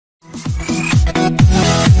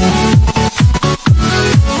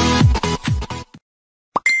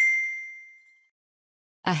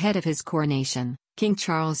Ahead of his coronation, King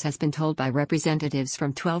Charles has been told by representatives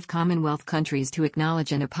from 12 Commonwealth countries to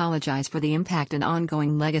acknowledge and apologise for the impact and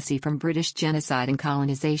ongoing legacy from British genocide and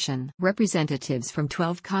colonisation. Representatives from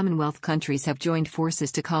 12 Commonwealth countries have joined forces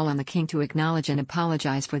to call on the King to acknowledge and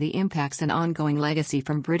apologise for the impacts and ongoing legacy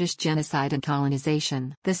from British genocide and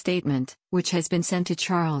colonisation. The statement, which has been sent to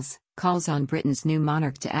Charles, calls on Britain's new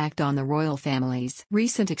monarch to act on the royal family's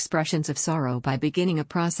recent expressions of sorrow by beginning a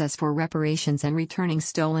process for reparations and returning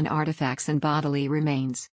stolen artifacts and bodily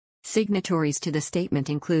remains. Signatories to the statement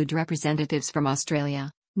include representatives from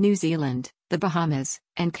Australia, New Zealand, the Bahamas,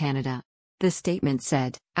 and Canada. The statement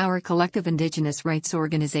said, "Our collective Indigenous rights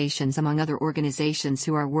organizations, among other organizations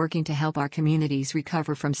who are working to help our communities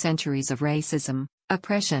recover from centuries of racism,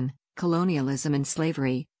 oppression, colonialism and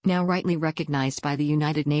slavery, now rightly recognized by the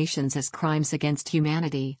United Nations as crimes against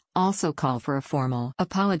humanity, also call for a formal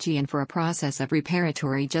apology and for a process of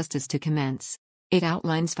reparatory justice to commence." It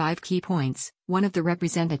outlines 5 key points. One of the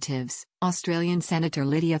representatives, Australian Senator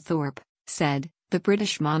Lydia Thorpe, said, "The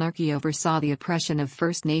British monarchy oversaw the oppression of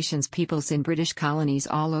First Nations peoples in British colonies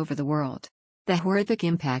all over the world. The horrific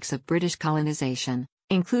impacts of British colonisation,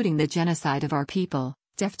 including the genocide of our people,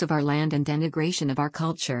 theft of our land and denigration of our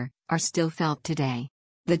culture, are still felt today.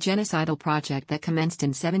 The genocidal project that commenced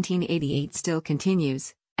in 1788 still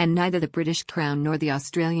continues, and neither the British Crown nor the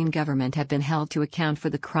Australian government have been held to account for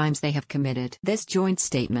the crimes they have committed." This joint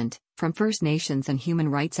statement, from First Nations and human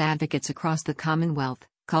rights advocates across the Commonwealth,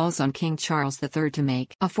 calls on King Charles III to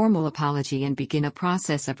make a formal apology and begin a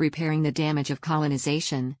process of repairing the damage of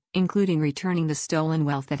colonisation, including returning the stolen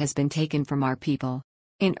wealth that has been taken from our people.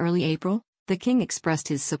 In early April, the King expressed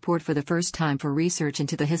his support for the first time for research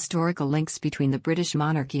into the historical links between the British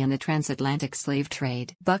monarchy and the transatlantic slave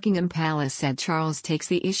trade. Buckingham Palace said Charles takes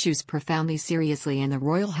the issues profoundly seriously and the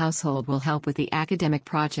royal household will help with the academic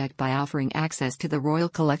project by offering access to the royal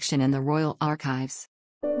collection and the royal archives.